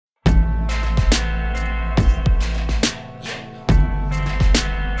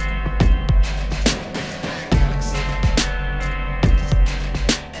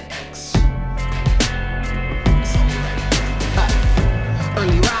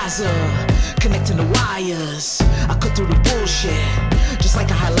wiser, connecting the wires. I cut through the bullshit, just like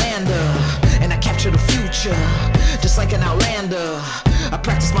a Highlander. And I capture the future, just like an Outlander. I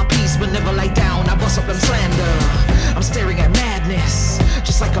practice my peace, but never lie down. I bust up and slander. I'm staring at madness,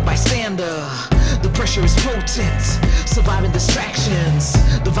 just like a bystander. The pressure is potent, surviving distractions.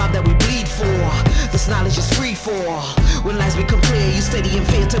 The vibe that we bleed for, this knowledge is free for. When lies become clear, you steady in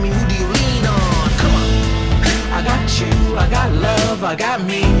fear. Tell me, who do you lean on? Come on. I got you, I got love, I got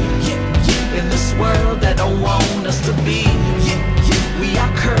me. In this world that don't want us to be. We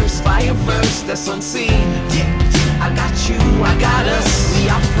are cursed by a verse that's unseen. I got you, I got us, we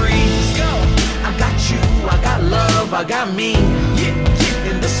are free. Let's go. I got you, I got love, I got me.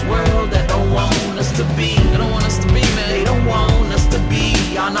 In this world that don't want us to be. They don't want us to be, man. They don't want us to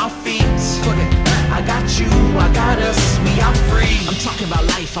be on our feet. I got you, I got us, we are free. I'm talking about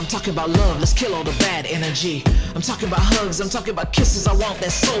life, I'm talking about love. Let's kill all the bad energy. I'm talking about hugs, I'm talking about kisses. I want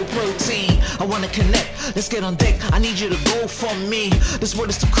that soul protein. I wanna connect, let's get on deck. I need you to go for me. This world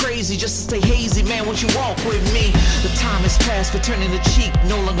is too crazy just to stay hazy. Man, won't you walk with me? The time is past for turning the cheek,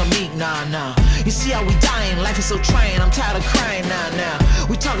 no longer meek, nah, nah. You see how we dying, life is so trying. I'm tired of crying, nah.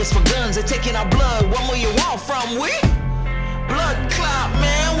 We targets for guns, they're taking our blood. What more you want from we? Blood clot,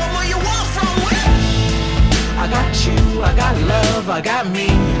 man, what more you want from we? I got you, I got love, I got me.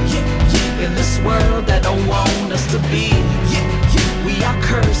 In this world that don't want us to be. We are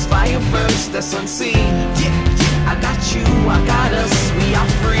cursed by a verse that's unseen. I got you, I got us, we are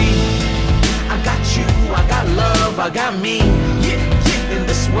free. I got you, I got love, I got me. In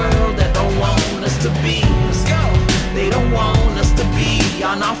this world that don't want us to be. Let's go. They don't want us to be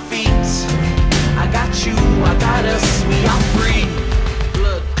on our feet. I got you, I got us, we are free.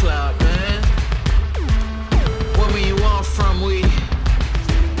 Blood clot, man. What will you want from we?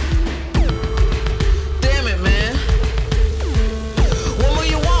 Damn it, man. What will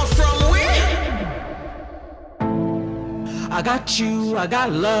you want from we? I got you, I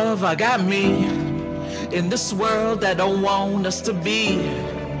got love, I got me. In this world that don't want us to be.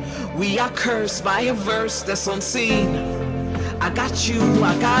 We are cursed by a verse that's unseen. I got you,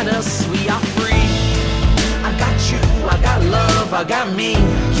 I got us, we are free. I got you, I got love, I got me.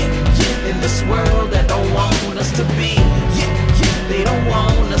 In this world that don't want us to be. They don't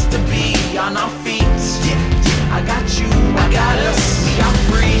want us to be on our feet. I got you, I got us, we are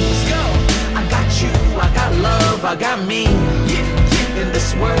free. Let's go. I got you, I got love, I got me. In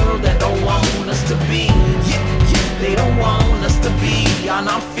this world that don't want us to be. They don't want us to be on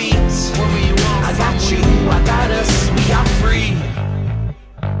our feet. I got you, I got us,